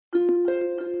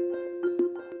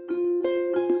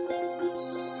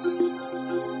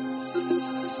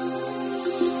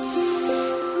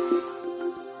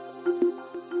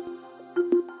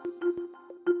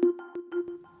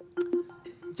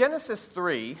Genesis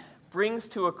 3 brings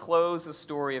to a close the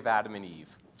story of Adam and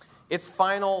Eve. Its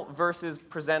final verses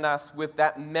present us with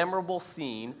that memorable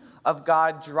scene of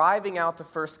God driving out the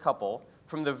first couple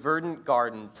from the verdant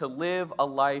garden to live a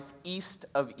life east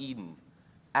of Eden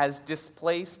as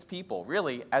displaced people,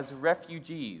 really as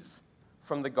refugees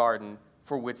from the garden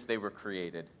for which they were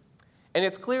created. And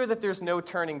it's clear that there's no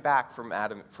turning back for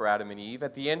Adam and Eve.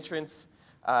 At the entrance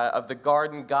of the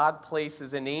garden, God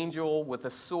places an angel with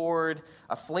a sword,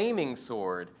 a flaming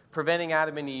sword, preventing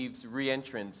Adam and Eve's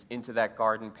re-entrance into that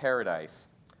garden paradise.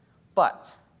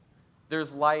 But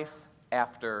there's life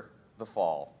after the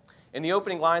fall. In the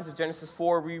opening lines of Genesis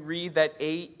 4, we read that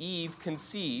Eve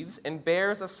conceives and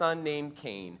bears a son named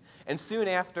Cain, and soon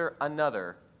after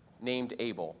another named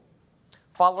Abel.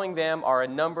 Following them are a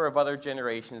number of other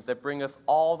generations that bring us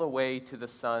all the way to the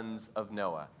sons of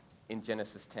Noah in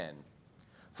Genesis 10.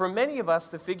 For many of us,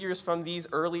 the figures from these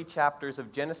early chapters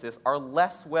of Genesis are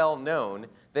less well known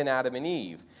than Adam and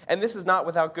Eve. And this is not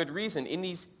without good reason. In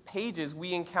these pages,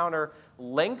 we encounter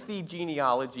lengthy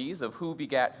genealogies of who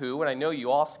begat who, and I know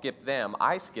you all skip them.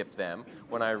 I skip them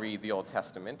when I read the Old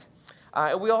Testament.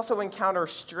 And we also encounter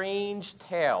strange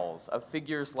tales of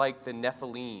figures like the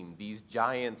Nephilim, these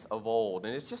giants of old.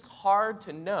 And it's just hard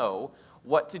to know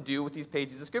what to do with these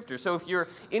pages of Scripture. So if you're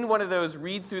in one of those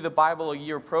read through the Bible a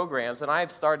year programs, and I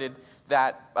have started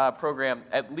that program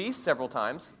at least several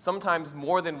times, sometimes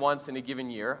more than once in a given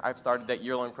year, I've started that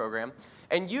year-long program.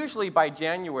 And usually by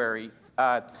January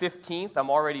 15th,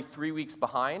 I'm already 3 weeks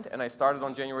behind, and I started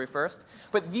on January 1st.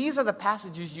 But these are the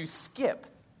passages you skip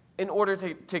in order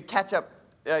to catch up.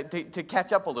 To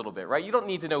catch up a little bit, right? You don't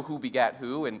need to know who begat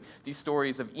who and these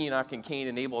stories of Enoch and Cain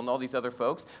and Abel and all these other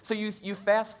folks. So you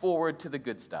fast forward to the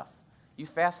good stuff. You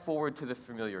fast forward to the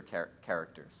familiar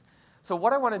characters. So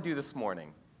what I want to do this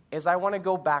morning is I want to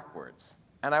go backwards.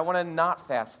 And I want to not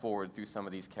fast forward through some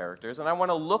of these characters. And I want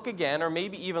to look again, or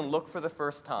maybe even look for the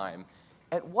first time,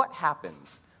 at what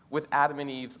happens with Adam and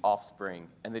Eve's offspring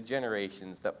and the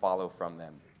generations that follow from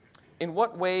them. In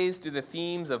what ways do the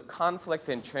themes of conflict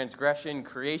and transgression,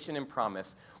 creation and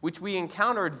promise, which we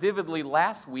encountered vividly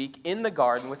last week in the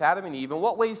garden with Adam and Eve, in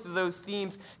what ways do those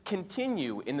themes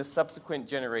continue in the subsequent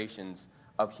generations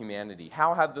of humanity?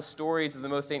 How have the stories of the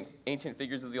most ancient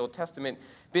figures of the Old Testament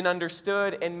been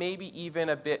understood and maybe even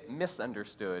a bit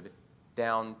misunderstood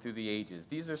down through the ages?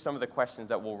 These are some of the questions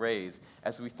that we'll raise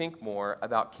as we think more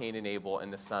about Cain and Abel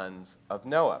and the sons of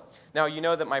Noah. Now, you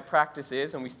know that my practice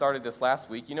is, and we started this last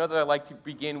week, you know that I like to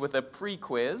begin with a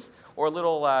pre-quiz or a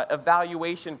little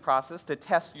evaluation process to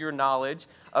test your knowledge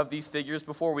of these figures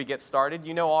before we get started.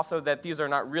 You know also that these are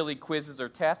not really quizzes or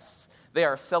tests. They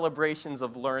are celebrations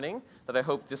of learning that I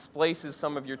hope displaces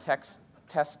some of your test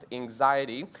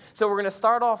anxiety. So we're going to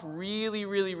start off really,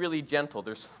 really, really gentle.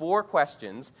 There's 4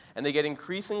 questions, and they get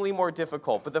increasingly more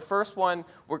difficult. But the first one,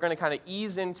 we're going to kind of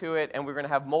ease into it, and we're going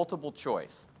to have multiple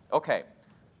choice. Okay,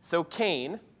 so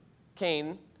Cain,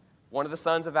 one of the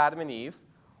sons of Adam and Eve,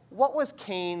 what was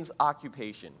Cain's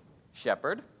occupation?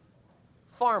 Shepherd,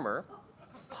 farmer,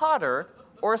 potter,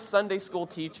 or a Sunday school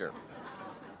teacher?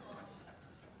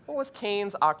 What was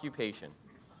Cain's occupation?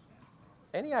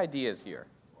 Any ideas here?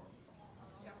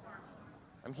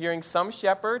 I'm hearing some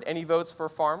shepherd. Any votes for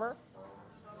farmer?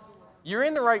 You're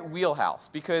in the right wheelhouse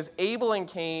because Abel and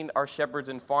Cain are shepherds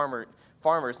and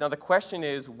farmers. Now the question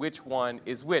is, which one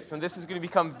is which? And this is going to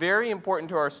become very important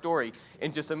to our story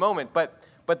in just a moment. But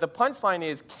the punchline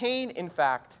is Cain, in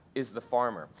fact, is the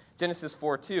farmer. Genesis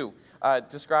 4:2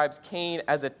 describes Cain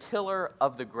as a tiller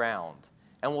of the ground.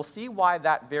 And we'll see why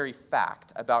that very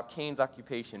fact about Cain's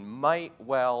occupation might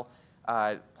well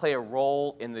play a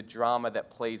role in the drama that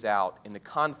plays out in the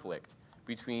conflict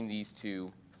between these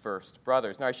two first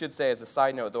brothers. Now, I should say as a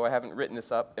side note, though I haven't written this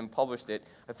up and published it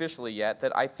officially yet,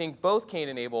 that I think both Cain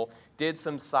and Abel did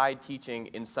some side teaching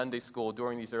in Sunday school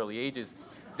during these early ages.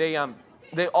 They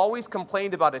always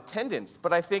complained about attendance,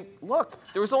 but I think, look,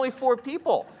 there was only 4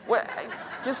 people.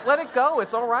 Just let it go.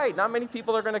 It's all right. Not many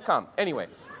people are going to come. Anyway,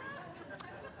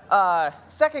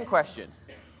 second question.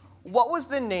 What was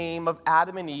the name of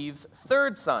Adam and Eve's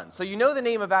third son? So you know the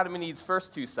name of Adam and Eve's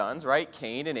first 2 sons, right?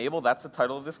 Cain and Abel, that's the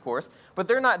title of this course. But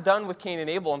they're not done with Cain and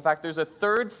Abel. In fact, there's a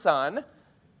third son.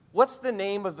 What's the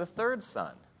name of the third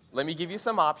son? Let me give you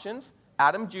some options.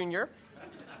 Adam Jr.,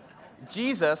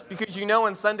 Jesus, because you know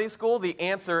in Sunday school the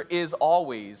answer is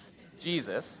always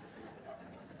Jesus.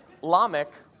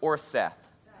 Lamech or Seth?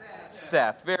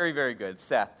 Seth. Very, very good.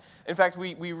 Seth. In fact,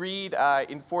 we read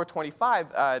in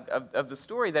 4:25 of the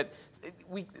story that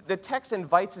the text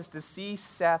invites us to see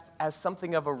Seth as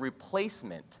something of a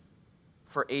replacement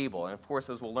for Abel. And of course,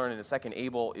 as we'll learn in a second,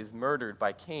 Abel is murdered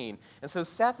by Cain. And so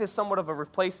Seth is somewhat of a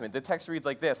replacement. The text reads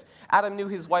like this: Adam knew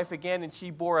his wife again, and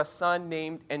she bore a son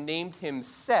named him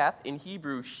Seth, in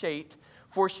Hebrew, Shet,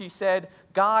 for she said,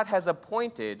 God has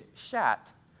appointed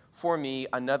Shat for me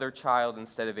another child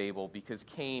instead of Abel, because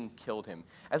Cain killed him.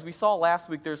 As we saw last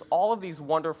week, there's all of these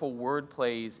wonderful word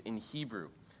plays in Hebrew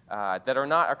that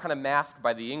are kind of masked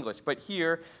by the English. But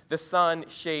here, the son,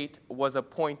 Shet, was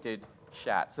appointed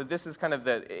Shat. So this is kind of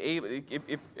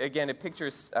it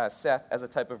pictures Seth as a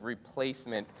type of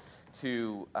replacement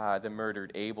to the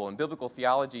murdered Abel. In biblical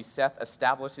theology, Seth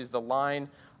establishes the line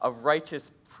of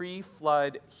righteous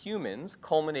pre-flood humans,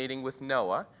 culminating with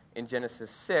Noah in Genesis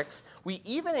 6. We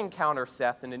even encounter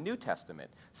Seth in the New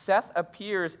Testament. Seth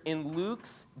appears in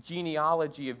Luke's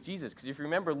genealogy of Jesus, because if you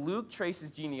remember, Luke traces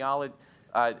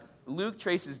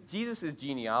Jesus'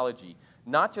 genealogy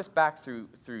not just back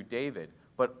through David,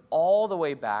 but all the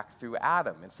way back through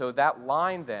Adam. And so that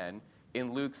line then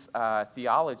in Luke's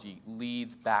theology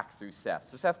leads back through Seth.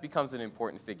 So Seth becomes an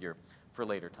important figure for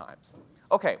later times.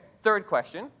 Okay, third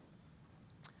question.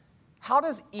 How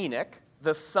does Enoch,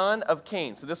 the son of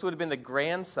Cain, so this would have been the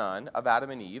grandson of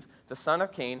Adam and Eve, the son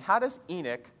of Cain, how does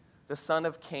Enoch, the son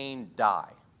of Cain,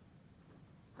 die?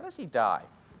 How does he die?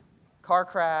 Car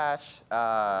crash,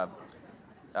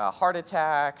 heart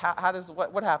attack,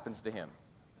 what happens to him?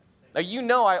 Now, you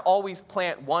know I always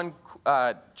plant one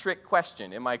trick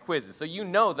question in my quizzes, so you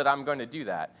know that I'm going to do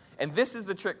that. And this is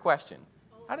the trick question.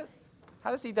 How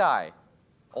does he die?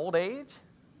 Old age?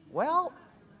 Well,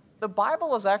 the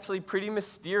Bible is actually pretty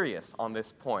mysterious on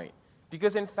this point,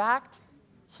 because in fact,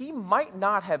 he might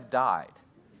not have died.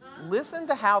 Listen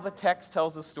to how the text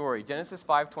tells the story. Genesis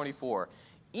 5:24.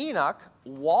 Enoch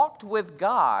walked with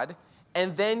God,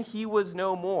 and then he was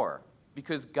no more,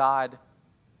 because God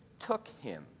took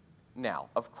him. Now,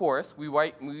 of course, we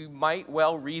might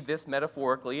well read this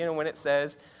metaphorically, and when it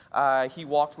says he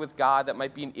walked with God, that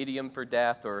might be an idiom for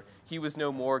death, or he was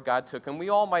no more, God took him. We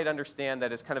all might understand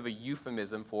that as kind of a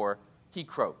euphemism for he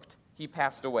croaked, he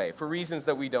passed away, for reasons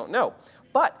that we don't know.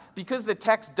 But because the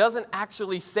text doesn't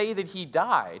actually say that he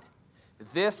died,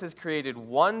 this has created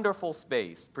wonderful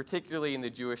space, particularly in the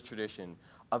Jewish tradition,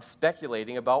 of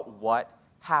speculating about what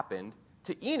happened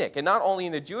to Enoch. And not only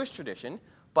in the Jewish tradition,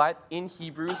 but in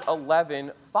Hebrews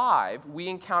 11:5, we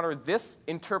encounter this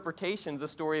interpretation of the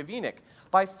story of Enoch.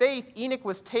 By faith, Enoch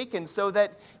was taken so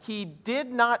that he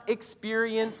did not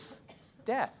experience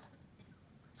death.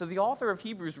 So the author of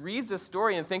Hebrews reads this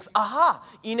story and thinks, aha,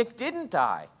 Enoch didn't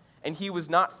die, and he was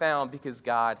not found because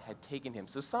God had taken him.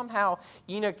 So somehow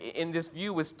Enoch, in this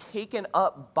view, was taken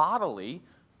up bodily,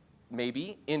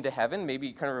 maybe into heaven. Maybe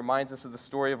it kind of reminds us of the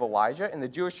story of Elijah. In the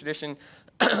Jewish tradition,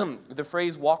 the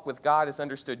phrase walk with God is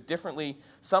understood differently.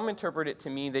 Some interpret it to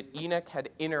mean that Enoch had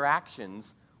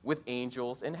interactions with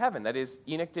angels in heaven. That is,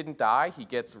 Enoch didn't die. He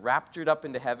gets raptured up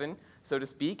into heaven, so to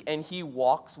speak, and he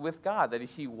walks with God. That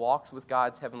is, he walks with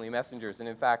God's heavenly messengers. And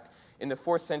in fact, in the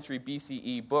 4th century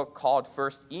BCE book called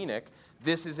First Enoch,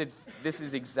 this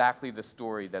is exactly the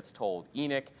story that's told.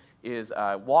 Enoch is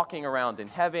walking around in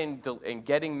heaven and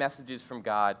getting messages from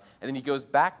God, and then he goes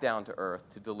back down to earth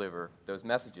to deliver those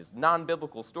messages.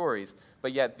 Non-biblical stories,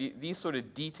 but yet these sort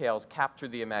of details capture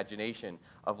the imagination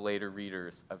of later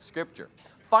readers of Scripture.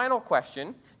 Final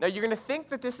question. Now, you're going to think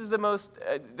that this is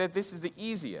the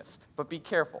easiest, but be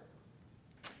careful.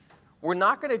 We're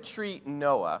not going to treat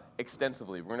Noah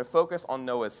extensively. We're going to focus on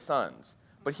Noah's sons.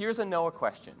 But here's a Noah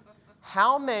question.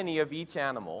 How many of each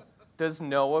animal does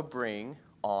Noah bring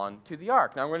onto the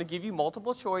ark? Now, I'm going to give you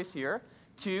multiple choice here.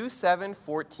 2, 7,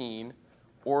 14,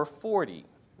 or 40.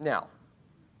 Now,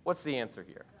 what's the answer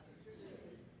here?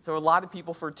 So a lot of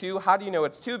people for 2. How do you know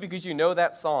it's 2? Because you know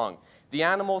that song. The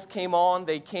animals came on,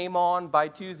 they came on by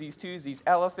twosies,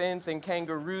 elephants and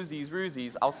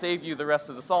kangaroosies. I'll save you the rest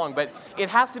of the song, but it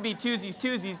has to be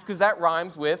twosies, because that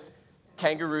rhymes with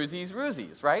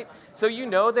kangaroosies, right? So you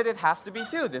know that it has to be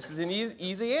 2. This is an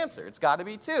easy answer. It's got to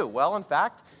be 2. Well, in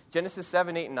fact, Genesis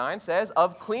 7, 8, and 9 says,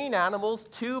 of clean animals,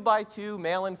 2 by 2,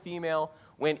 male and female,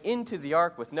 went into the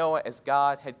ark with Noah as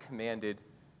God had commanded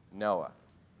Noah.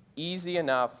 Easy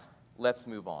enough. Let's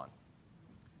move on.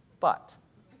 But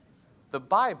the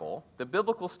Bible, the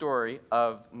biblical story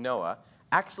of Noah,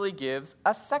 actually gives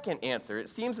a second answer. It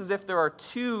seems as if there are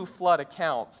 2 flood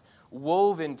accounts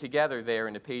woven together there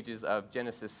in the pages of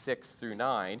Genesis 6 through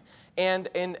 9. And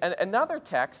another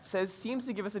text seems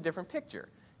to give us a different picture.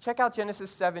 Check out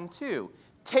Genesis 7:2.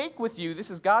 Take with you, this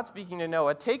is God speaking to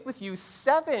Noah, take with you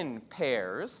 7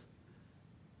 pairs.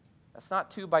 That's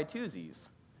not 2 by twosies.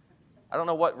 I don't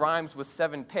know what rhymes with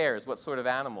 7 pairs, what sort of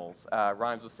animals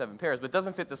rhymes with 7 pairs, but it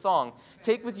doesn't fit the song.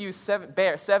 Take with you 7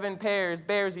 pairs,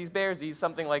 bearsies,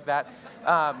 something like that.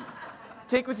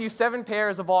 Take with you 7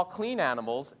 pairs of all clean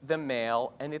animals, the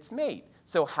male and its mate.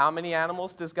 So how many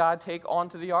animals does God take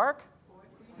onto the ark?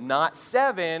 14. Not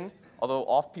 7,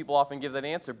 although people often give that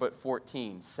answer, but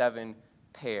 14, 7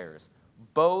 pairs.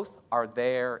 Both are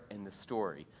there in the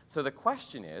story. So the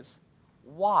question is,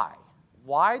 why?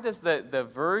 Why does the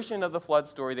version of the flood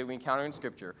story that we encounter in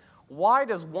Scripture, why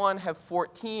does one have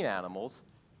 14 animals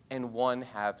and one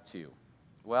have 2?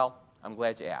 Well, I'm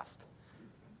glad you asked.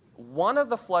 One of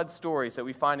the flood stories that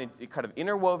we find kind of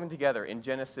interwoven together in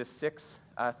Genesis 6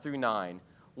 through 9,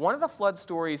 one of the flood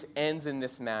stories ends in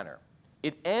this manner.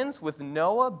 It ends with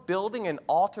Noah building an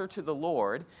altar to the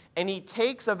Lord, and he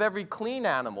takes of every clean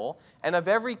animal and of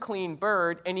every clean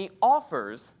bird, and he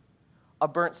offers a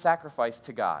burnt sacrifice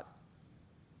to God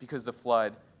because the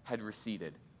flood had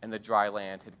receded and the dry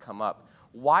land had come up.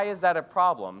 Why is that a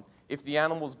problem if the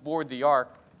animals board the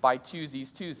ark by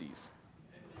twosies?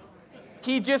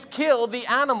 He just killed the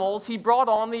animals he brought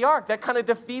on the ark. That kind of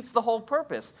defeats the whole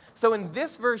purpose. So in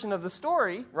this version of the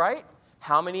story, right,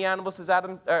 how many animals does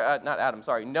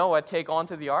Noah take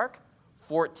onto the ark?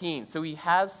 14. So he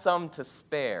has some to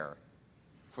spare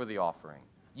for the offering.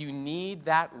 You need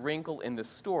that wrinkle in the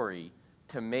story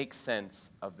to make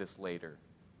sense of this later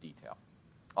detail.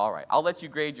 All right, I'll let you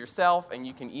grade yourself, and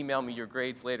you can email me your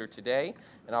grades later today,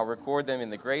 and I'll record them in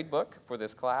the grade book for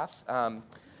this class.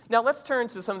 Now let's turn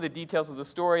to some of the details of the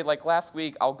story. Like last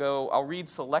week, I'll read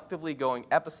selectively, going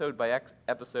episode by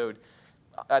episode,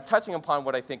 touching upon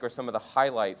what I think are some of the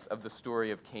highlights of the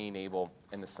story of Cain, Abel,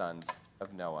 and the sons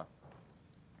of Noah.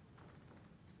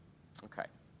 Okay.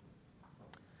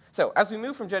 So as we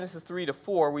move from Genesis 3 to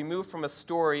 4, we move from a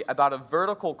story about a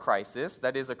vertical crisis,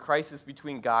 that is a crisis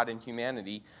between God and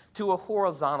humanity, to a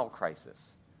horizontal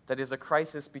crisis, that is a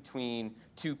crisis between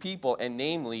two people, and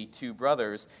namely two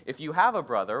brothers. If you have a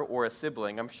brother or a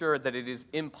sibling, I'm sure that it is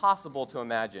impossible to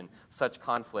imagine such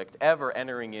conflict ever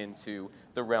entering into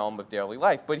the realm of daily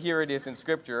life. But here it is in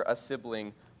Scripture, a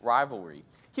sibling rivalry.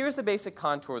 Here's the basic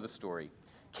contour of the story.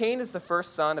 Cain is the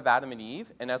first son of Adam and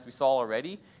Eve, and as we saw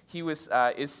already, he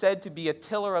is said to be a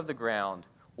tiller of the ground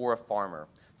or a farmer.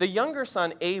 The younger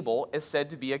son, Abel, is said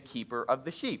to be a keeper of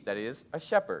the sheep, that is, a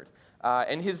shepherd.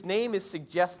 And his name is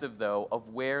suggestive, though, of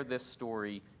where this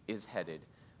story is headed.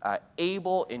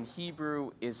 Abel in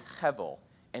Hebrew is Hevel,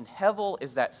 and Hevel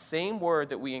is that same word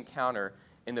that we encounter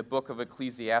in the book of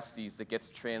Ecclesiastes that gets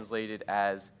translated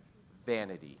as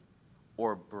vanity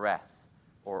or breath,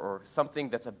 or something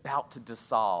that's about to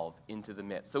dissolve into the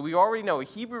mist. So we already know a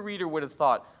Hebrew reader would have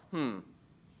thought,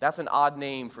 that's an odd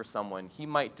name for someone. He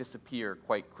might disappear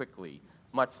quite quickly,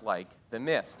 much like the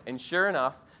mist. And sure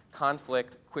enough,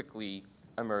 conflict quickly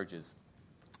emerges.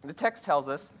 The text tells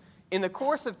us, in the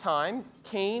course of time,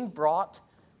 Cain brought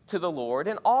to the Lord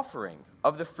an offering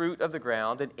of the fruit of the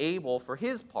ground, and Abel, for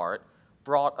his part,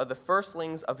 brought of the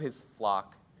firstlings of his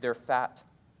flock their fat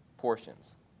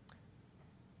portions.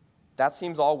 That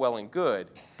seems all well and good,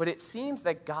 but it seems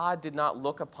that God did not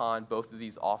look upon both of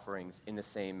these offerings in the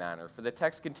same manner. For the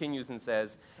text continues and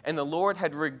says, and the Lord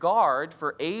had regard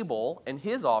for Abel and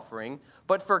his offering,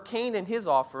 but for Cain and his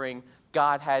offering,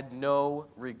 God had no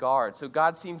regard. So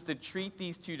God seems to treat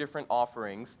these two different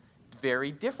offerings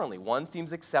very differently. One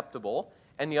seems acceptable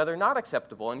and the other not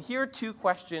acceptable. And here 2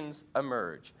 questions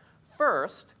emerge.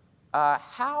 First,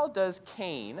 how does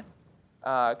Cain...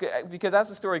 because as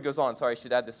the story goes on, I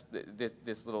should add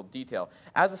this little detail.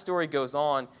 As the story goes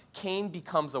on, Cain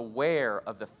becomes aware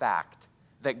of the fact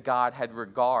that God had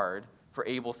regard for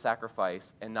Abel's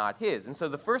sacrifice and not his. And so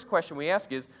the first question we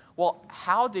ask is, well,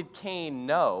 how did Cain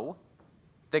know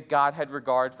that God had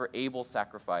regard for Abel's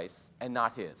sacrifice and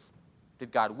not his?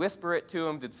 Did God whisper it to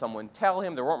him? Did someone tell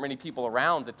him? There weren't many people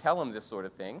around to tell him this sort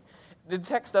of thing. The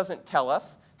text doesn't tell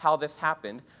us how this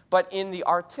happened, but in the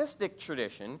artistic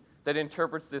tradition that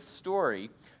interprets this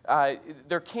story,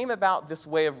 there came about this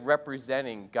way of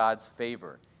representing God's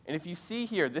favor. And if you see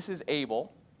here, this is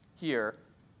Abel. Here,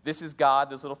 this is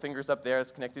God. Those little fingers up there,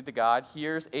 it's connected to God.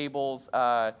 Here's Abel's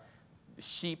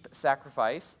sheep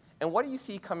sacrifice. And what do you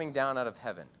see coming down out of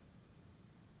heaven?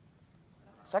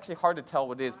 It's actually hard to tell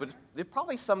what it is, but it's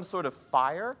probably some sort of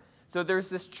fire. So there's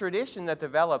this tradition that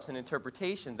develops an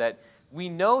interpretation that we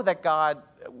know that God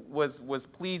was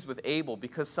pleased with Abel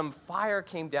because some fire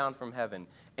came down from heaven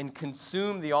and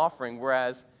consumed the offering,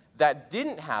 whereas that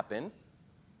didn't happen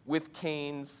with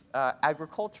Cain's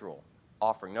agricultural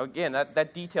offering. Now, again,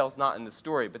 that detail's not in the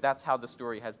story, but that's how the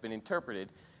story has been interpreted,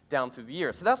 down through the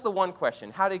years. So that's the one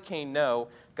question. How did Cain know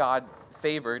God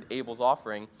favored Abel's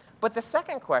offering? But the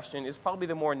second question is probably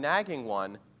the more nagging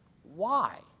one.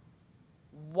 Why?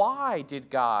 Why did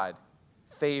God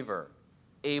favor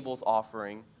Abel's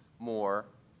offering more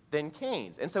than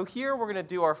Cain's? And so here we're going to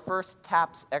do our first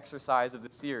TAPS exercise of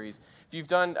the series. If you've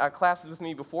done classes with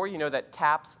me before, you know that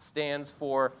TAPS stands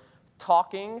for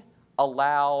Talking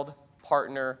Aloud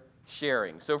Partner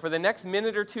Sharing. So for the next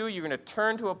minute or two, you're going to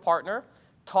turn to a partner.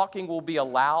 Talking will be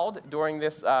allowed during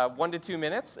this 1 to 2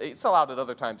 minutes. It's allowed at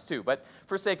other times too, but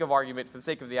for sake of argument, for the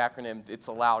sake of the acronym, it's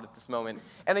allowed at this moment.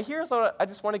 And here's what I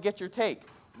just want to get your take.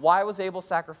 Why was Abel's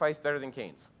sacrifice better than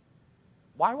Cain's?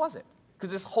 Why was it?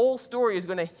 Because this whole story is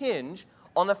going to hinge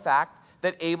on the fact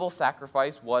that Abel's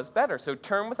sacrifice was better. So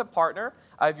turn with a partner.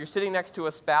 If you're sitting next to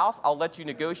a spouse, I'll let you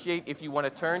negotiate if you want to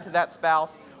turn to that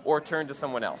spouse or turn to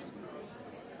someone else.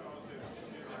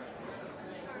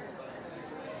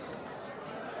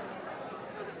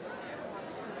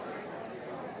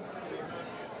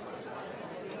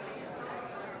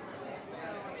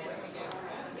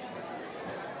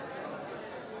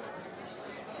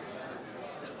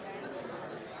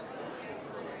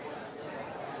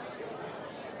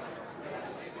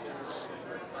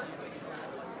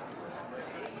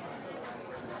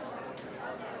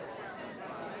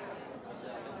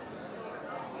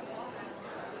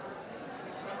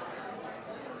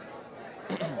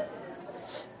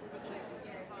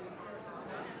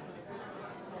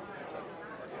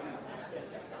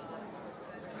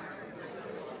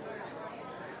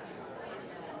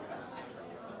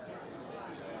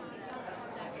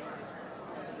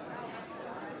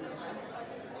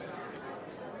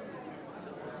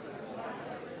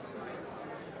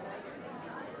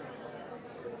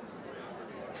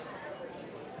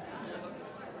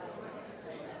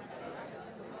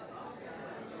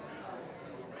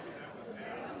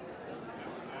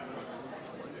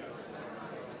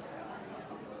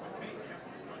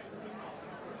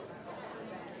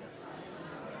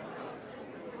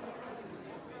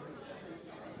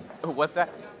 What's that?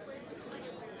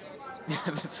 Yeah,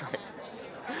 that's right.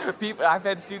 I've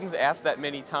had students ask that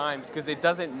many times because it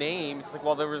doesn't name. It's like,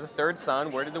 well, there was a third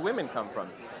son. Where did the women come from?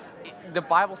 The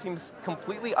Bible seems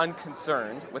completely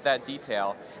unconcerned with that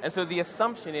detail. And so the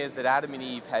assumption is that Adam and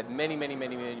Eve had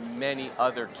many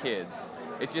other kids.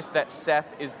 It's just that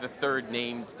Seth is the third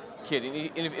named kid.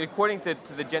 And according to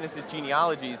the Genesis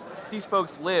genealogies, these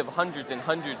folks live hundreds and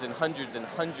hundreds and hundreds and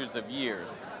hundreds of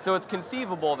years. So it's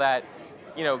conceivable that,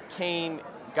 Cain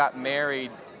got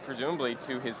married, presumably,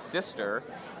 to his sister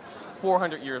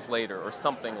 400 years later or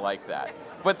something like that.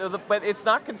 But it's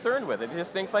not concerned with it. It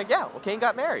just thinks like, yeah, well, Cain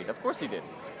got married. Of course he did.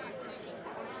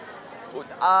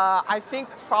 I think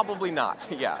probably not,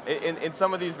 yeah, in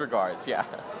some of these regards, yeah.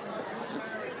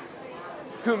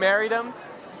 Who married him?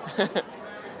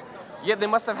 Yeah, they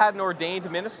must have had an ordained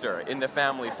minister in the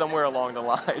family somewhere along the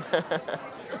line.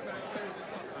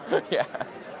 Yeah.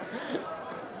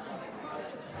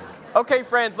 Okay,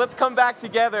 friends, let's come back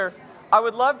together. I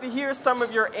would love to hear some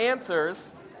of your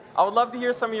answers.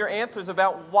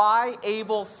 About why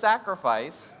Abel's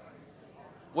sacrifice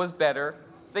was better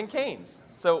than Cain's.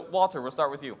 So, Walter, we'll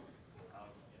start with you.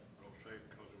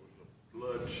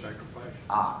 Blood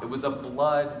sacrifice. It was a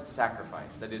blood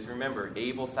sacrifice. That is, remember,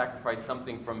 Abel sacrificed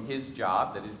something from his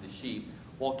job, that is the sheep,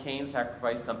 while Cain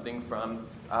sacrificed something from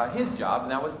his job,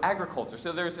 and that was agriculture.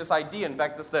 So there's this idea, in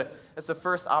fact, that's the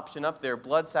first option up there.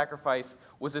 Blood sacrifice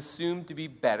was assumed to be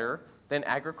better than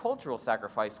agricultural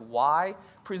sacrifice. Why?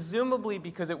 Presumably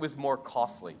because it was more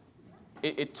costly.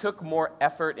 It took more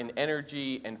effort and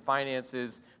energy and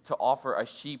finances to offer a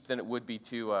sheep than it would be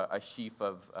to a sheaf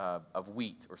of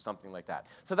wheat or something like that.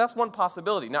 So that's one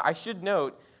possibility. Now, I should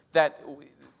note that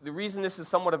the reason this is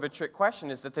somewhat of a trick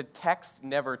question is that the text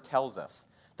never tells us.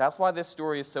 That's why this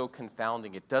story is so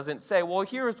confounding. It doesn't say, well,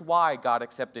 here's why God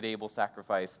accepted Abel's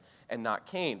sacrifice and not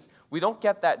Cain's. We don't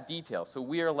get that detail, so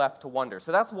we are left to wonder.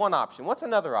 So that's one option. What's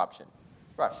another option?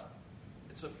 Rush.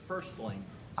 It's a firstling.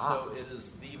 So it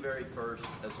is the very first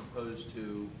as opposed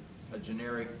to a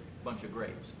generic bunch of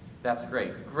grapes. That's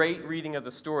great. Great reading of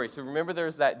the story. So remember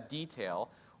there's that detail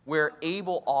where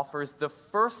Abel offers the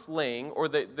firstling, or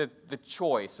the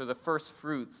choice, or the first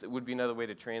fruits, it would be another way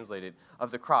to translate it,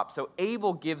 of the crop. So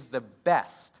Abel gives the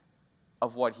best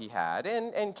of what he had,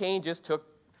 and Cain just took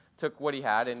what he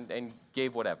had and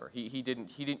gave whatever. He didn't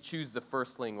choose the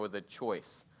firstling or the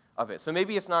choice of it. So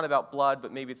maybe it's not about blood,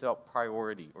 but maybe it's about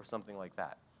priority or something like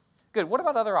that. Good. What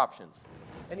about other options?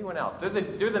 Anyone else? They're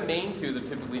the main two that are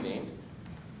typically named.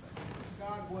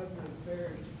 God wasn't a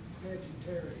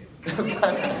vegetarian.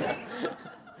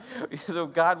 So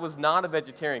God was not a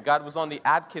vegetarian. God was on the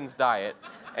Atkins diet.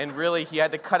 And really, he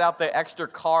had to cut out the extra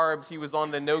carbs. He was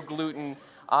on the no gluten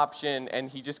option, and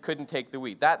he just couldn't take the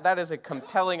wheat. That is a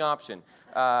compelling option.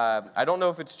 I don't know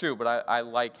if it's true, but I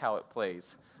like how it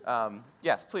plays.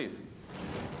 Yes, please.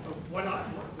 The one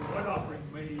offering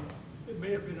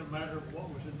may have been a matter of what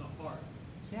was in the heart.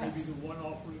 Yes. Maybe the one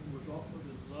offering was offered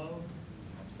in love,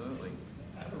 Absolutely.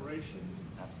 adoration,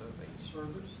 Absolutely.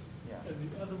 service, Yeah.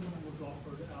 and the other one was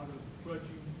offered out of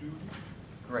grudging duty.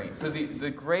 Great. So the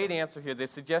great answer here, the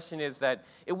suggestion is that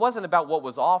it wasn't about what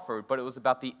was offered, but it was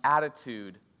about the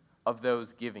attitude of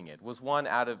those giving it. Was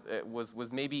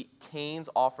maybe Cain's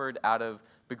offered out of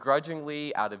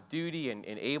begrudgingly, out of duty, and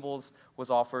Abel's was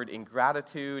offered in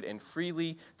gratitude and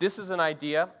freely. This is an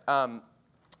idea, and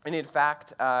in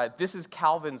fact, this is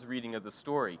Calvin's reading of the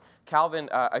story. Calvin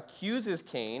accuses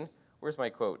Cain, where's my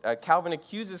quote? Calvin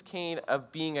accuses Cain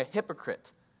of being a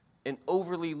hypocrite and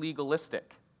overly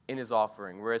legalistic in his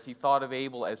offering, whereas he thought of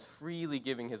Abel as freely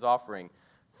giving his offering.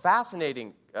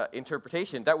 Fascinating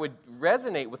interpretation that would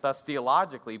resonate with us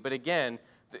theologically, but again,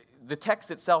 the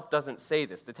text itself doesn't say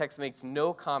this. The text makes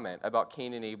no comment about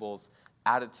Cain and Abel's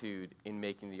attitude in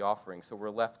making the offering, so we're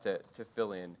left to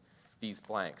fill in these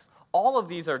blanks. All of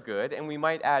these are good, and we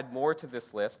might add more to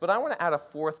this list, but I want to add a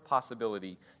fourth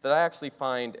possibility that I actually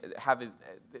find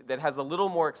that has a little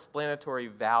more explanatory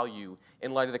value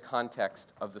in light of the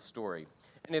context of the story,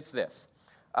 and it's this.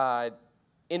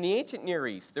 In the ancient Near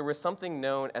East, there was something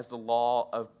known as the law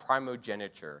of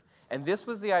primogeniture, and this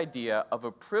was the idea of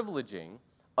a privileging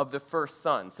of the first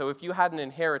son. So if you had an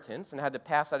inheritance and had to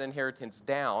pass that inheritance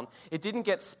down, it didn't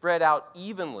get spread out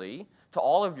evenly to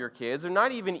all of your kids, or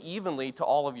not even evenly to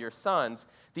all of your sons.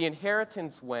 The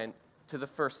inheritance went to the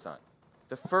first son.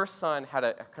 The first son had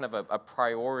a kind of a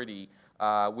priority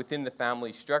within the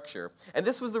family structure. And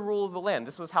this was the rule of the land.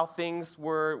 This was how things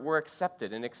were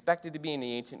accepted and expected to be in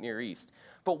the ancient Near East.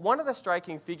 But one of the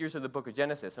striking figures of the book of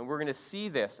Genesis, and we're going to see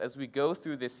this as we go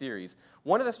through this series,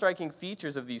 one of the striking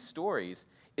features of these stories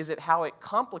is how it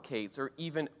complicates or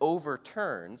even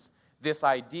overturns this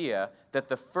idea that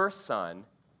the first son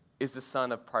is the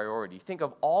son of priority. Think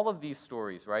of all of these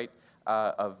stories, right?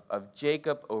 Of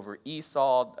Jacob over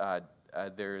Esau.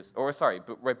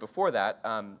 But right before that,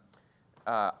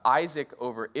 Isaac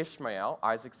over Ishmael.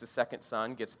 Isaac's the second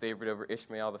son, gets favored over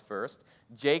Ishmael the first.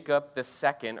 Jacob, the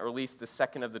second, or at least the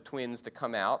second of the twins to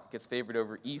come out, gets favored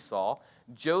over Esau.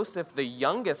 Joseph, the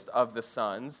youngest of the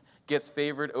sons, gets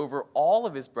favored over all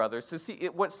of his brothers. So see,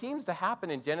 what seems to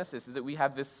happen in Genesis is that we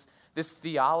have this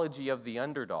theology of the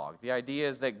underdog. The idea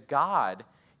is that God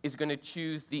is going to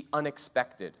choose the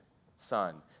unexpected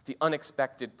son, the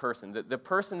unexpected person, the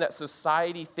person that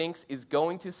society thinks is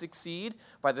going to succeed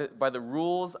by the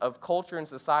rules of culture and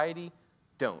society,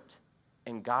 don't.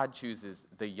 And God chooses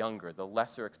the younger, the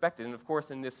lesser expected. And of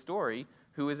course, in this story,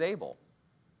 who is Abel?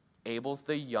 Abel's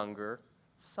the younger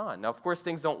son. Now, of course,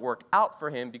 things don't work out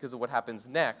for him because of what happens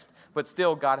next, but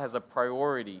still, God has a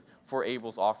priority for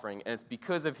Abel's offering, and it's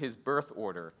because of his birth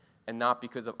order and not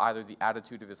because of either the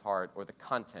attitude of his heart or the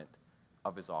content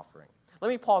of his offering. Let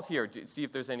me pause here to see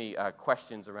if there's any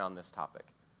questions around this topic.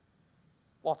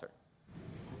 Walter.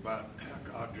 But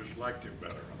God just liked him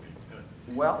better.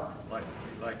 Well,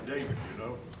 like David, you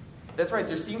know. That's right.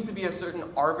 There seems to be a certain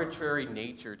arbitrary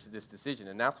nature to this decision,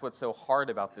 and that's what's so hard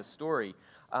about this story.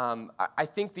 I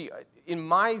think in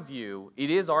my view,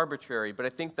 it is arbitrary, but I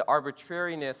think the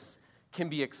arbitrariness can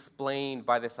be explained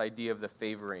by this idea of the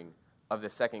favoring of the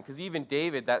second. Because even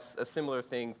David, that's a similar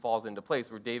thing falls into place,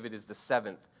 where David is the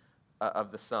seventh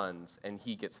of the sons, and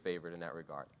he gets favored in that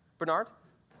regard. Bernard?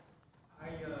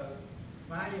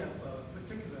 My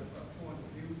particular point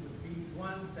of view would be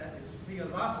one that is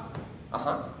theological.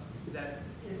 That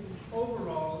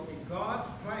overall, in God's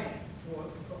plan for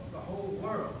the whole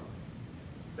world,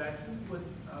 that he would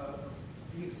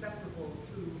be acceptable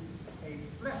to a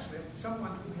fleshly,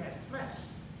 someone who had flesh,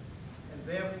 and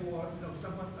therefore,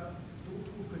 someone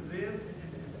who could live,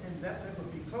 and that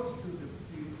would be close to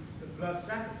the blood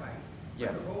sacrifice.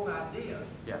 Yes. But the whole idea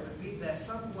Yes. would be that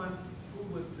someone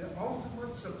who was the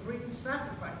ultimate supreme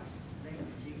sacrifice,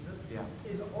 namely Jesus,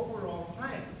 in the overall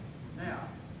plan. Now,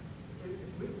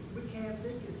 we can't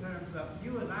think in terms of,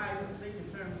 you and I don't think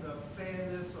in terms of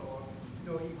fairness or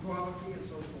equality and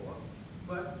so forth,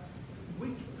 but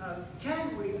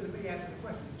can we, let me ask you a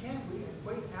question, can we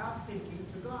equate our thinking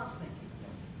to God's thinking?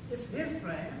 It's his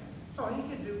plan, so he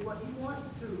can do what he wants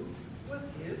to do with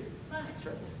his plan.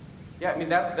 Sure. Yeah, I mean,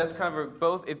 that's kind of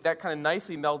that kind of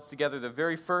nicely melds together the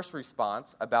very first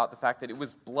response about the fact that it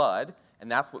was blood,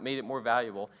 and that's what made it more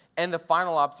valuable, and the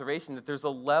final observation that there's a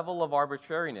level of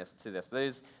arbitrariness to this. That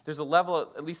is, there's a level,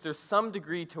 at least there's some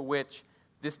degree to which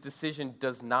this decision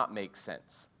does not make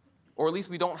sense. Or at least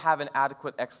we don't have an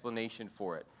adequate explanation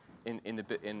for it in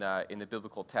the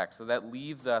biblical text. So that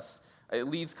leaves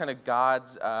kind of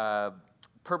God's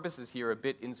purposes here a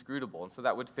bit inscrutable. And so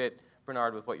that would fit,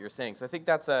 Bernard, with what you're saying. So I think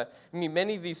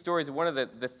many of these stories, one of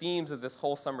the themes of this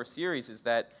whole summer series is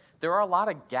that there are a lot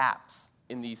of gaps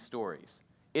in these stories.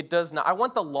 It does not. I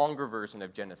want the longer version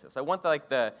of Genesis. I want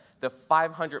the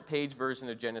 500-page version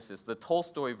of Genesis, the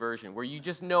Tolstoy version, where you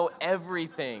just know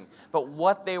everything, but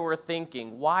what they were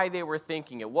thinking, why they were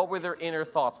thinking it, what were their inner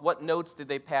thoughts, what notes did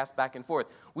they pass back and forth.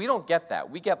 We don't get that.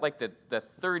 We get like the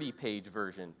 30-page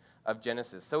version of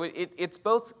Genesis. So it's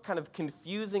both kind of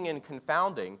confusing and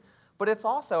confounding, but it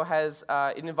also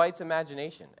it invites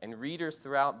imagination. And readers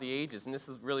throughout the ages, and this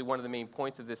is really one of the main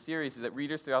points of this series, is that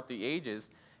readers throughout the ages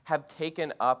have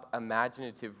taken up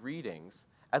imaginative readings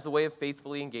as a way of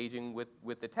faithfully engaging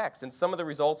with the text. And some of the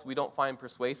results we don't find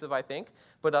persuasive, I think,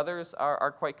 but others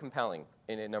are quite compelling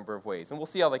in a number of ways. And we'll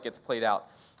see how that gets played out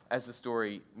as the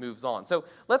story moves on. So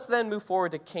let's then move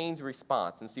forward to Cain's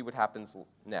response and see what happens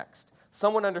next.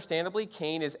 Somewhat understandably,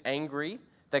 Cain is angry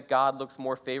that God looks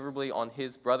more favorably on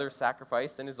his brother's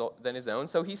sacrifice than his own,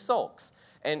 so he sulks.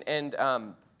 And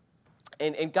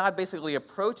God basically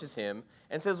approaches him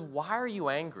and says, "Why are you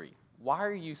angry? Why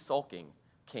are you sulking,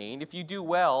 Cain? If you do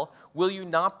well, will you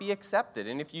not be accepted?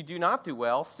 And if you do not do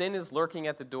well, sin is lurking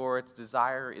at the door. Its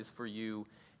desire is for you,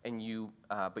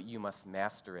 but you must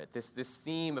master it." This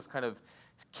theme of kind of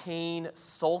Cain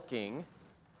sulking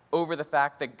over the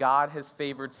fact that God has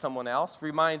favored someone else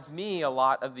reminds me a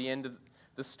lot of the end of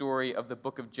the story of the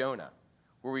book of Jonah,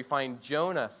 where we find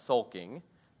Jonah sulking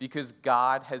because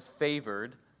God has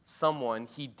favored someone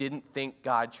he didn't think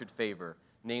God should favor,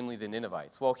 namely the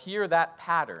Ninevites. Well, here that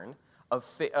pattern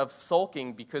of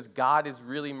sulking because God is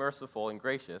really merciful and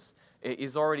gracious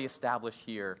is already established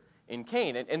here in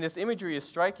Cain. And this imagery is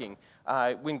striking.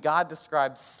 When God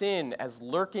describes sin as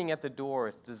lurking at the door,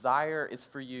 its desire is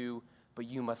for you, but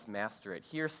you must master it.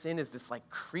 Here, sin is this like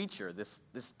creature, this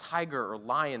tiger or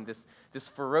lion, this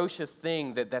ferocious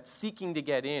thing that's seeking to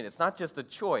get in. It's not just a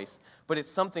choice, but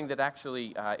it's something that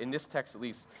actually, in this text at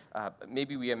least,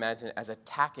 maybe we imagine it as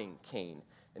attacking Cain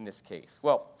in this case.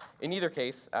 Well, in either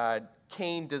case,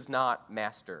 Cain does not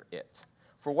master it.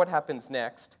 For what happens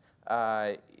next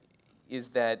is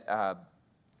that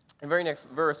in the very next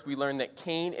verse, we learn that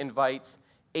Cain invites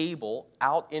Abel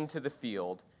out into the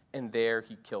field, and there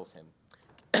he kills him.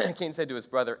 Cain said to his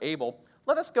brother Abel,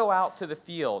 "Let us go out to the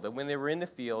field." And when they were in the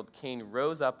field, Cain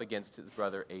rose up against his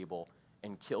brother Abel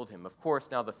and killed him. Of course,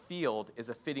 now the field is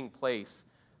a fitting place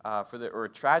or a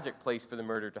tragic place for the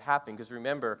murder to happen, because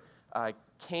remember,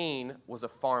 Cain was a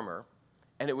farmer,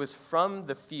 and it was from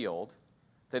the field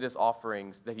that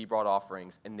he brought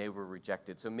offerings, and they were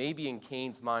rejected. So maybe in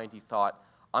Cain's mind he thought,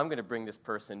 "I'm going to bring this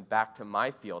person back to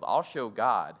my field. I'll show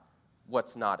God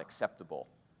what's not acceptable.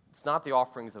 It's not the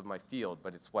offerings of my field,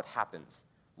 but it's what happens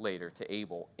later to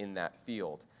Abel in that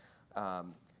field."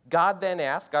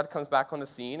 God comes back on the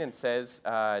scene and says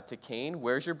to Cain,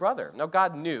 "Where's your brother?" Now,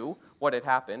 God knew what had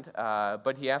happened,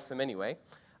 but he asked him anyway.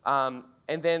 And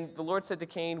then the Lord said to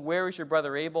Cain, "Where is your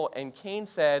brother Abel?" And Cain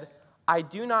said, "I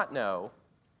do not know.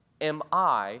 Am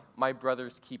I my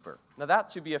brother's keeper?" Now,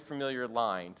 that should be a familiar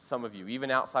line to some of you, even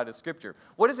outside of Scripture.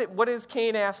 What is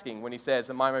Cain asking when he says,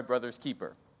 "Am I my brother's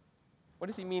keeper?" What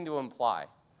does he mean to imply?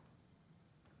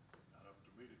 Not up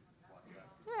to me to watch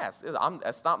that. Yes,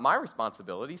 that's not my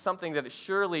responsibility. Something that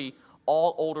surely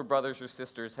all older brothers or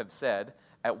sisters have said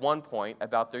at one point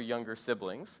about their younger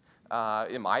siblings.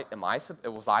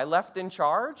 Was I left in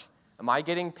charge? Am I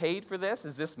getting paid for this?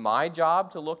 Is this my job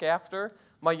to look after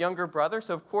my younger brother?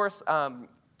 So, of course,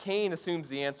 Cain assumes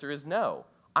the answer is no.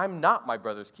 I'm not my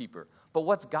brother's keeper. But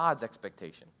what's God's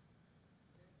expectation?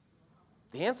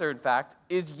 The answer, in fact,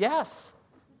 is yes.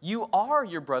 You are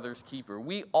your brother's keeper.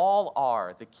 We all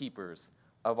are the keepers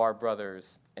of our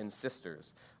brothers and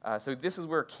sisters. So this is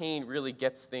where Cain really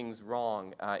gets things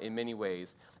wrong in many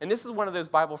ways. And this is one of those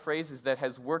Bible phrases that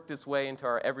has worked its way into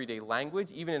our everyday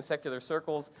language, even in secular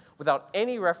circles, without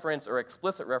any reference or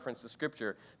explicit reference to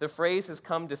Scripture. The phrase has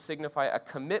come to signify a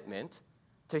commitment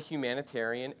to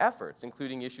humanitarian efforts,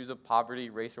 including issues of poverty,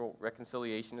 racial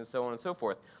reconciliation, and so on and so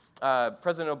forth.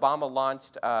 President Obama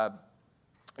launched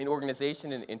an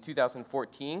organization in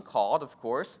 2014 called, of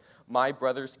course, My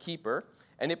Brother's Keeper,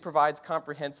 and it provides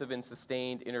comprehensive and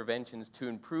sustained interventions to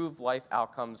improve life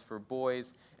outcomes for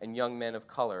boys and young men of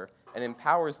color and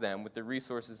empowers them with the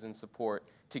resources and support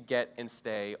to get and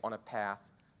stay on a path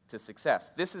to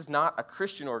success. This is not a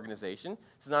Christian organization.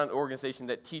 This is not an organization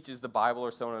that teaches the Bible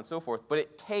or so on and so forth, but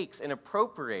it takes and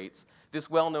appropriates this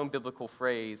well-known biblical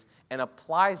phrase and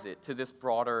applies it to this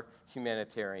broader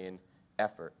humanitarian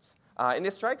efforts. And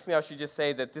it strikes me, I should just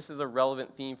say, that this is a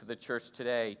relevant theme for the church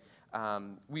today.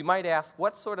 We might ask,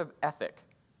 what sort of ethic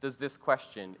does this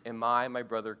question, am I my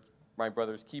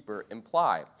brother's keeper,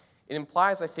 imply? It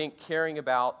implies, I think, caring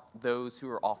about those who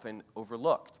are often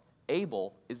overlooked.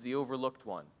 Abel is the overlooked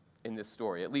one in this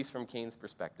story, at least from Cain's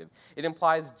perspective. It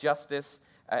implies justice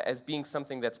as being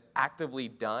something that's actively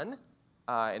done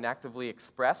and actively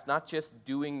expressed, not just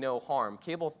doing no harm.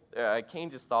 Cain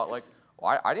just thought, like,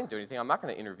 well, I didn't do anything, I'm not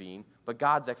going to intervene, but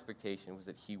God's expectation was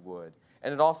that he would.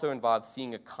 And it also involves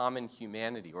seeing a common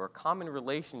humanity or a common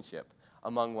relationship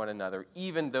among one another,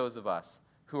 even those of us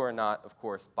who are not, of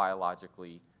course,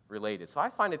 biologically related. So I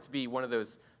find it to be one of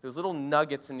those little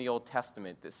nuggets in the Old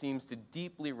Testament that seems to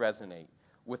deeply resonate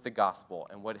with the gospel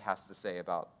and what it has to say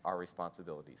about our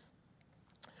responsibilities.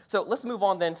 So let's move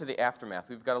on then to the aftermath.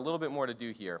 We've got a little bit more to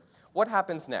do here. What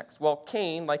happens next? Well,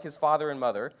 Cain, like his father and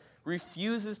mother,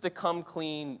 refuses to come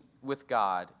clean with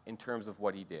God in terms of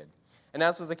what he did. And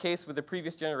as was the case with the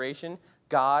previous generation,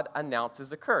 God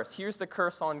announces a curse. Here's the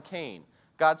curse on Cain.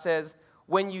 God says,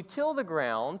 when you till the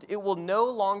ground, it will no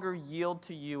longer yield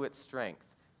to you its strength.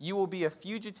 You will be a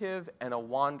fugitive and a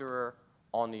wanderer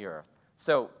on the earth.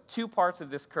 So, two parts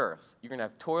of this curse. You're going to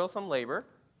have toilsome labor,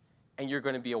 and you're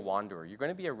going to be a wanderer. You're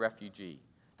going to be a refugee.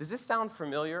 Does this sound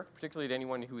familiar, particularly to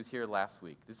anyone who was here last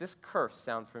week? Does this curse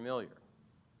sound familiar?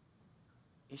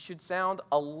 It should sound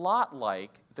a lot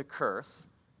like the curse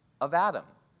of Adam.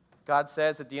 God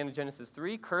says at the end of Genesis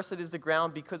 3, cursed is the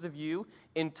ground because of you.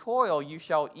 In toil you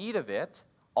shall eat of it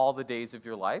all the days of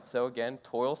your life. So again,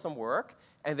 toilsome work.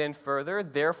 And then further,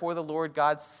 therefore the Lord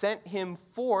God sent him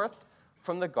forth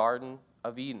from the Garden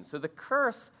of Eden. So the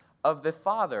curse of the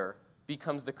father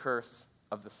becomes the curse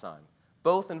of the son.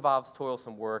 Both involves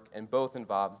toilsome work, and both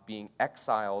involves being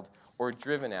exiled or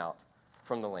driven out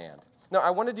from the land. Now, I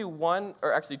want to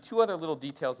do two other little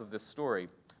details of this story,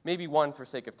 maybe one for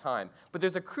sake of time. But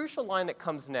there's a crucial line that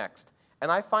comes next,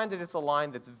 and I find that it's a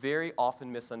line that's very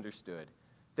often misunderstood.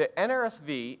 The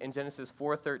NRSV in Genesis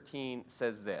 4:13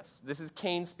 says this. This is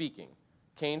Cain speaking.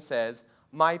 Cain says,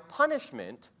 "My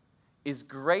punishment is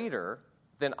greater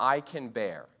than I can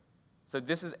bear." So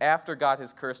this is after God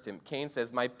has cursed him. Cain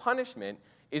says, "My punishment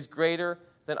is greater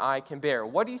than I can bear."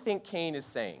 What do you think Cain is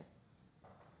saying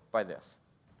by this?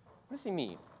 What does he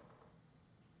mean?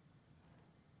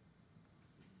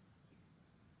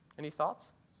 Any thoughts?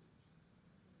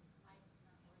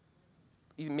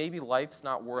 Maybe life's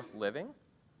not worth living,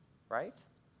 right?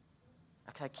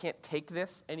 I can't take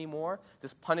this anymore.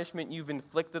 This punishment you've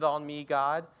inflicted on me,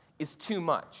 God, is too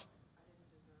much.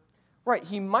 Right,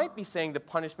 he might be saying the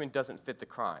punishment doesn't fit the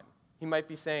crime. He might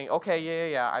be saying,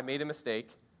 okay, yeah, I made a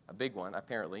mistake, a big one,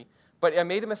 apparently, but I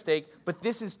made a mistake, but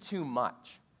this is too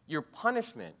much. Your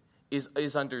punishment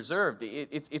is undeserved.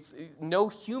 No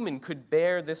human could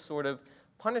bear this sort of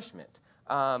punishment.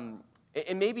 And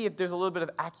maybe there's a little bit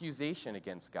of accusation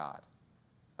against God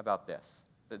about this,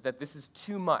 that this is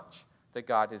too much that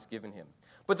God has given him.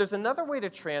 But there's another way to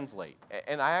translate,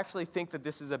 and I actually think that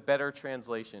this is a better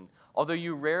translation, although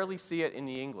you rarely see it in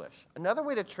the English. Another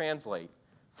way to translate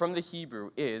from the Hebrew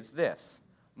is this: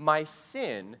 my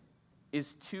sin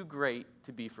is too great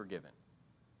to be forgiven.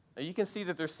 Now you can see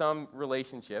that there's some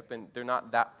relationship, and they're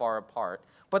not that far apart,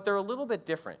 but they're a little bit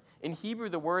different. In Hebrew,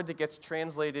 the word that gets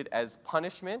translated as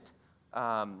punishment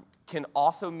can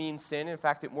also mean sin. In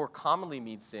fact, it more commonly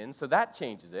means sin, so that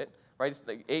changes it. Right?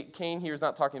 Cain here is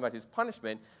not talking about his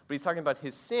punishment, but he's talking about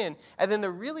his sin. And then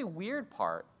the really weird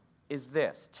part is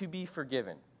this: to be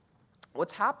forgiven.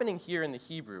 What's happening here in the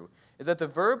Hebrew is that the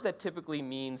verb that typically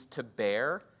means to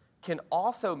bear can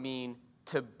also mean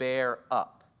to bear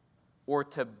up or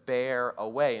to bear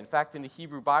away. In fact, in the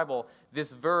Hebrew Bible,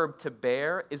 this verb to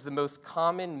bear is the most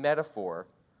common metaphor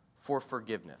for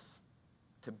forgiveness.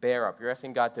 To bear up. You're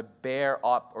asking God to bear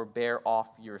up or bear off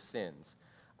your sins.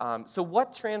 So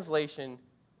what translation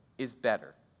is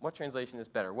better? What translation is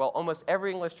better? Well, almost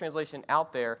every English translation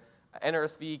out there,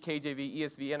 NRSV, KJV,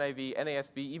 ESV, NIV,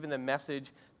 NASB, even the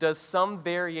Message, does some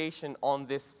variation on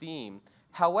this theme.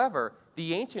 However,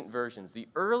 the ancient versions, the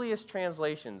earliest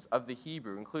translations of the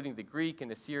Hebrew, including the Greek and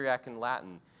the Syriac and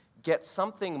Latin, get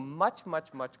something much,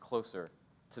 much, much closer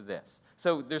to this.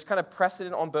 So there's kind of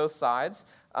precedent on both sides.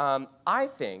 I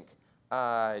think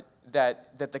that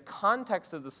the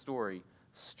context of the story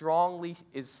strongly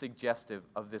is suggestive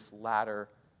of this latter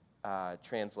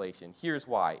translation. Here's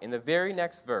why. In the very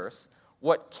next verse,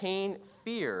 what Cain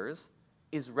fears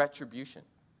is retribution.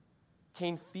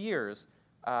 Cain fears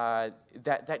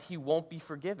that he won't be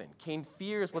forgiven. Cain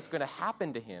fears what's going to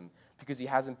happen to him because he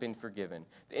hasn't been forgiven.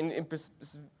 And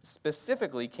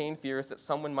specifically, Cain fears that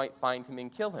someone might find him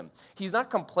and kill him. He's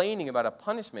not complaining about a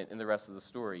punishment in the rest of the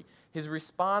story. His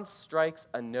response strikes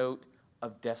a note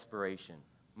of desperation.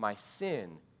 My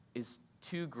sin is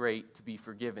too great to be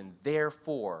forgiven.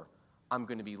 Therefore, I'm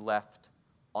going to be left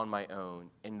on my own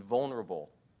and vulnerable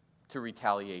to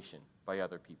retaliation by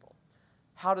other people.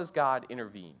 How does God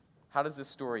intervene? How does this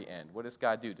story end? What does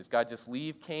God do? Does God just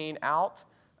leave Cain out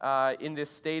in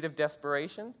this state of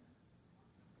desperation?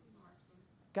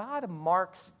 God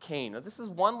marks Cain. Now, this is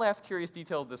one last curious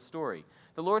detail of this story.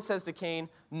 The Lord says to Cain,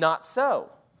 "Not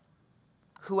so.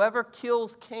 Whoever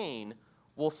kills Cain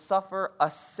will suffer a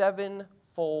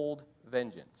sevenfold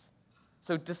vengeance."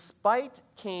 So despite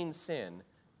Cain's sin,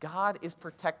 God is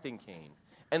protecting Cain.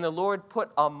 And the Lord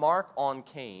put a mark on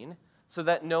Cain so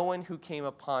that no one who came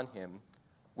upon him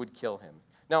would kill him.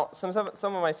 Now, some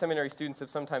of my seminary students have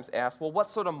sometimes asked, well, what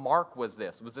sort of mark was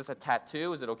this? Was this a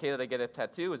tattoo? Is it okay that I get a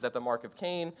tattoo? Is that the mark of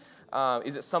Cain?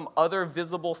 Is it some other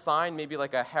visible sign, maybe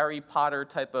like a Harry Potter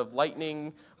type of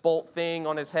lightning bolt thing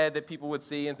on his head that people would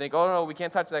see and think, oh, no, we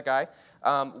can't touch that guy?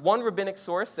 One rabbinic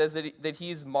source says that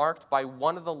he's marked by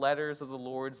one of the letters of the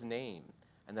Lord's name,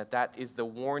 and that is the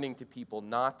warning to people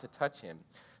not to touch him.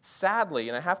 Sadly,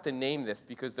 and I have to name this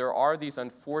because there are these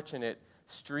unfortunate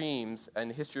streams in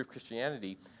the history of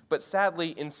Christianity, but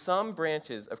sadly, in some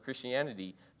branches of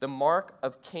Christianity, the mark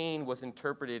of Cain was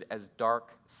interpreted as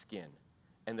dark skin.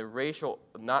 And the racial,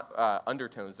 not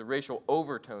undertones, the racial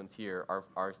overtones here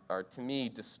are to me,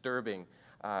 disturbing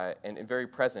and very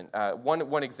present.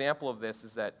 One example of this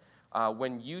is that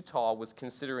when Utah was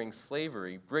considering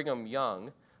slavery, Brigham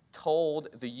Young told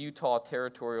the Utah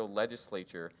Territorial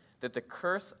Legislature that the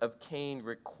curse of Cain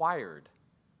required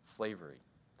slavery.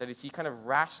 That is, he kind of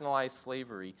rationalized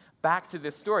slavery back to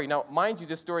this story. Now, mind you,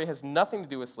 this story has nothing to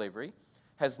do with slavery,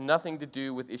 has nothing to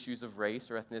do with issues of race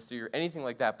or ethnicity or anything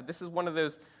like that. But this is one of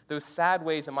those sad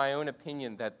ways, in my own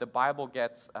opinion, that the Bible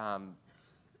gets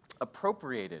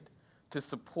appropriated to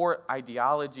support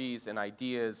ideologies and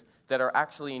ideas that are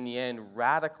actually, in the end,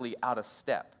 radically out of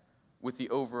step with the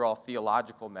overall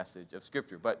theological message of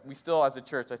Scripture. But we still, as a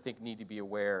church, I think, need to be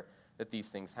aware that these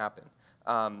things happen.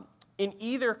 In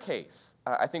either case,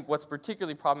 I think what's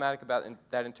particularly problematic about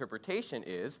that interpretation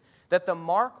is that the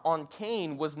mark on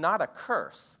Cain was not a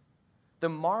curse. The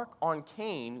mark on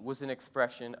Cain was an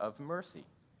expression of mercy.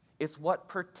 It's what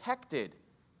protected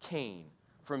Cain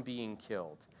from being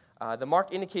killed. The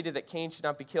mark indicated that Cain should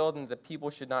not be killed and that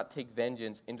people should not take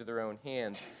vengeance into their own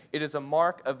hands. It is a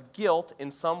mark of guilt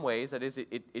in some ways. That is,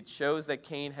 it shows that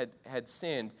Cain had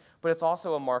sinned, but it's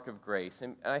also a mark of grace.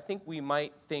 And I think we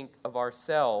might think of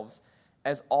ourselves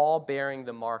as all bearing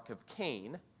the mark of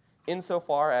Cain,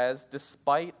 insofar as,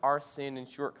 despite our sin and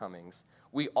shortcomings,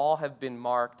 we all have been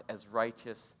marked as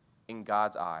righteous in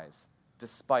God's eyes,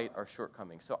 despite our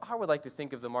shortcomings. So I would like to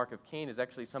think of the mark of Cain as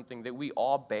actually something that we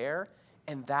all bear,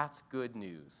 and that's good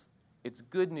news. It's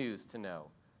good news to know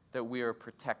that we are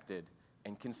protected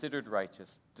and considered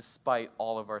righteous despite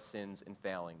all of our sins and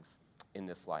failings in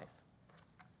this life.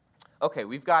 Okay,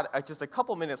 we've got just a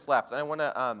couple minutes left, and I want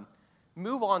to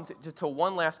move on to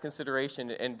one last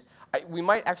consideration, and we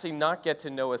might actually not get to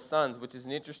Noah's sons, which is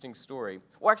an interesting story.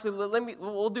 Well, actually,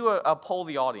 we'll do a poll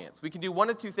the audience. We can do one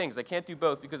of two things. I can't do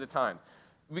both because of time.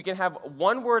 We can have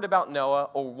one word about Noah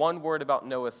or one word about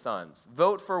Noah's sons.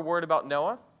 Vote for a word about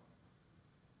Noah.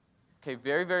 Okay,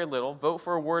 very, very little. Vote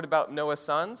for a word about Noah's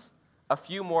sons. A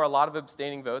few more, a lot of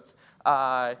abstaining votes.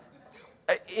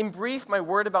 In brief, my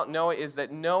word about Noah is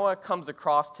that Noah comes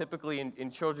across typically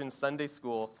in children's Sunday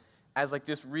school as like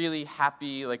this really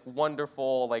happy, like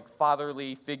wonderful, like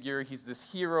fatherly figure. He's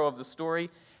this hero of the story.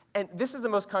 And this is the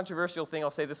most controversial thing I'll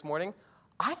say this morning.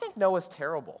 I think Noah's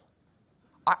terrible.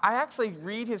 I actually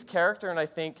read his character and I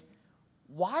think,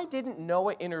 why didn't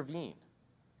Noah intervene?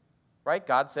 Right?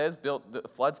 God says, the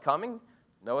flood's coming.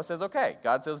 Noah says, okay.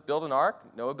 God says, build an ark.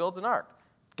 Noah builds an ark.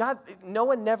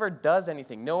 Noah never does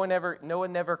anything. Noah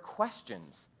never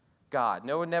questions God.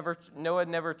 Noah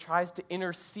never tries to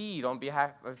intercede on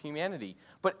behalf of humanity.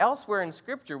 But elsewhere in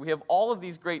Scripture, we have all of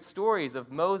these great stories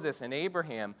of Moses and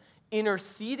Abraham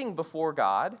interceding before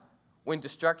God when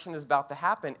destruction is about to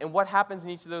happen. And what happens in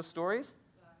each of those stories?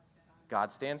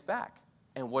 God stands back.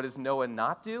 And what does Noah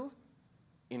not do?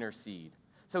 Intercede.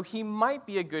 So he might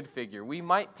be a good figure. We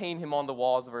might paint him on the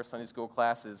walls of our Sunday school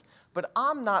classes, but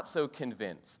I'm not so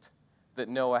convinced that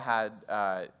Noah had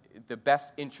the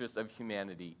best interests of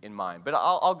humanity in mind. But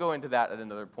I'll go into that at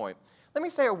another point. Let me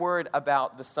say a word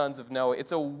about the sons of Noah.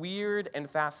 It's a weird and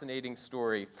fascinating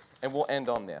story, and we'll end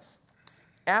on this.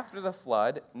 After the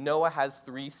flood, Noah has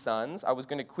 3 sons. I was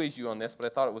going to quiz you on this, but I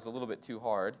thought it was a little bit too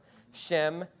hard.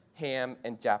 Shem, Ham,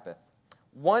 and Japheth.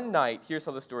 One night, here's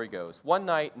how the story goes. One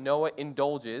night, Noah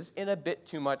indulges in a bit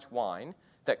too much wine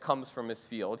that comes from his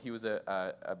field. He was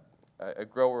a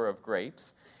grower of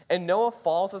grapes. And Noah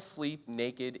falls asleep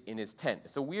naked in his tent.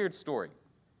 It's a weird story.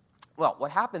 Well,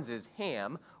 what happens is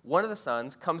Ham, one of the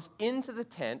sons, comes into the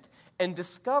tent and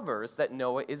discovers that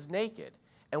Noah is naked.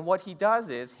 And what he does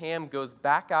is Ham goes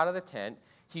back out of the tent.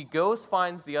 He goes,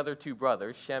 finds the other 2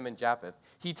 brothers, Shem and Japheth.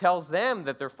 He tells them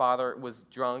that their father was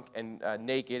drunk and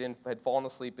naked and had fallen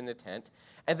asleep in the tent.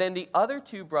 And then the other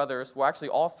 2 brothers, well, actually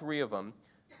all 3 of them,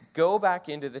 go back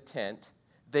into the tent.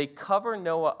 They cover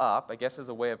Noah up, I guess as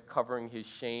a way of covering his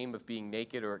shame of being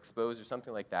naked or exposed or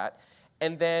something like that.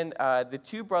 And then the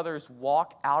 2 brothers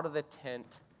walk out of the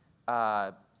tent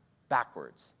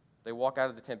backwards. They walk out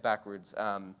of the tent backwards.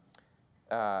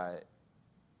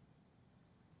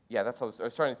 Yeah, that's how I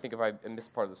was trying to think if I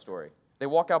missed part of the story. They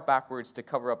walk out backwards to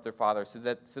cover up their father so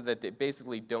that they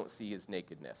basically don't see his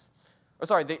nakedness. Oh,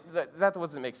 sorry, that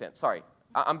doesn't make sense. Sorry,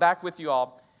 I'm back with you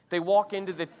all. They walk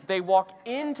into the,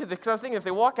 because I was thinking if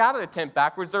they walk out of the tent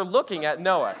backwards, they're looking at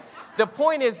Noah. The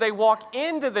point is they walk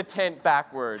into the tent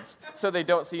backwards so they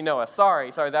don't see Noah.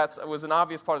 Sorry, that was an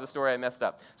obvious part of the story I messed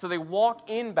up. So they walk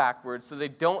in backwards so they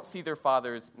don't see their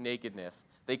father's nakedness.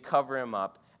 They cover him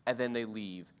up, and then they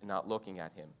leave, not looking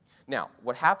at him. Now,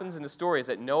 what happens in the story is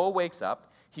that Noah wakes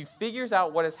up, he figures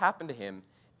out what has happened to him,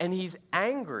 and he's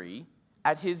angry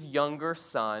at his younger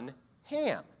son,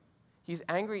 Ham. He's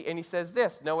angry, and he says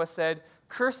this. Noah said,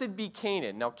 "Cursed be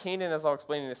Canaan." Now, Canaan, as I'll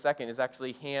explain in a second, is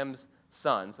actually Ham's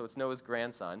son, so it's Noah's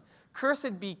grandson.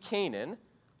 "Cursed be Canaan,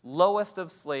 lowest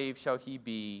of slaves shall he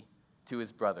be to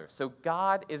his brothers." So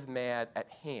God is mad at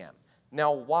Ham.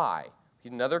 Now, why?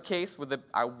 Another case with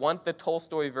I want the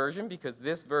Tolstoy version because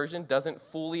this version doesn't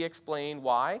fully explain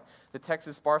why. The text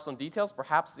is sparse on details.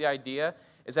 Perhaps the idea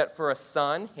is that for a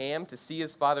son, Ham, to see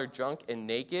his father drunk and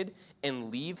naked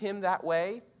and leave him that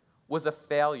way was a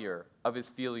failure of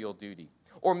his filial duty.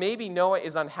 Or maybe Noah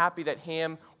is unhappy that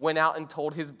Ham went out and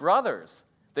told his brothers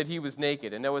that he was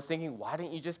naked. And Noah's thinking, why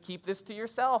didn't you just keep this to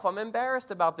yourself? I'm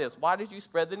embarrassed about this. Why did you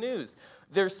spread the news?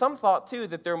 There's some thought, too,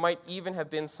 that there might even have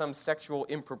been some sexual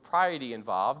impropriety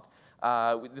involved.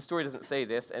 The story doesn't say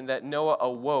this, and that Noah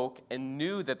awoke and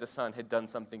knew that the son had done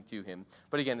something to him.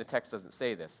 But again, the text doesn't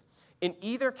say this. In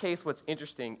either case, what's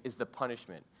interesting is the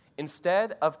punishment.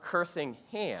 Instead of cursing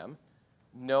Ham,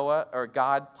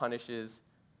 God punishes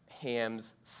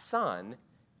Ham's son,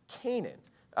 Canaan.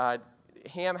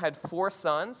 Ham had 4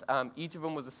 sons. Each of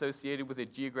them was associated with a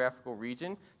geographical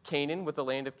region. Canaan, with the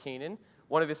land of Canaan.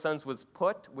 One of his sons was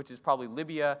Put, which is probably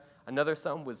Libya. Another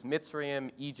son was Mitzrayim,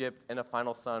 Egypt. And a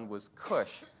final son was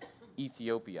Cush,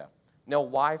 Ethiopia. Now,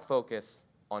 why focus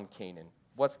on Canaan?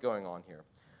 What's going on here?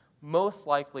 Most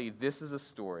likely, this is a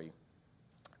story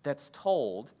that's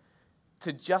told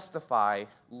to justify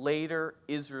later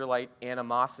Israelite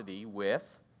animosity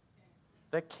with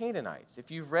the Canaanites. If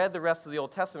you've read the rest of the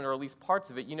Old Testament, or at least parts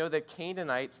of it, you know that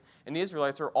Canaanites and the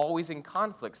Israelites are always in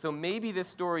conflict. So maybe this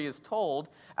story is told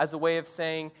as a way of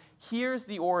saying, here's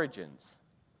the origins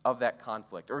of that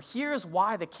conflict. Or here's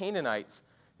why the Canaanites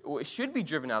should be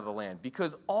driven out of the land.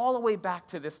 Because all the way back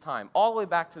to this time, all the way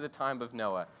back to the time of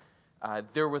Noah,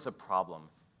 there was a problem.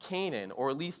 Canaan, or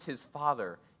at least his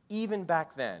father, even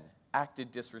back then, acted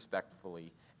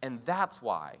disrespectfully. And that's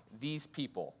why these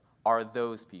people are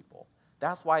those people.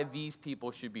 That's why these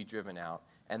people should be driven out,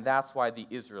 and that's why the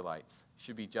Israelites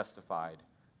should be justified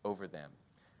over them.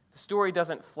 The story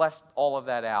doesn't flesh all of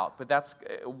that out, but that's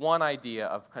one idea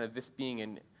of kind of this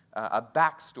being a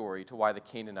backstory to why the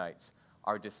Canaanites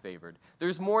are disfavored.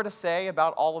 There's more to say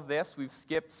about all of this. We've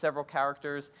skipped several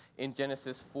characters in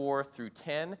Genesis 4 through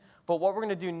 10, but what we're going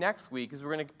to do next week is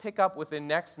we're going to pick up with the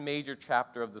next major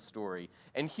chapter of the story.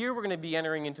 And here we're going to be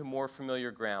entering into more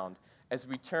familiar ground as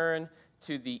we turn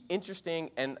to the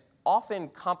interesting and often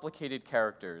complicated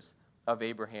characters of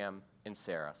Abraham and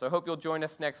Sarah. So I hope you'll join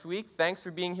us next week. Thanks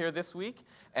for being here this week,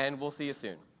 and we'll see you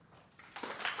soon.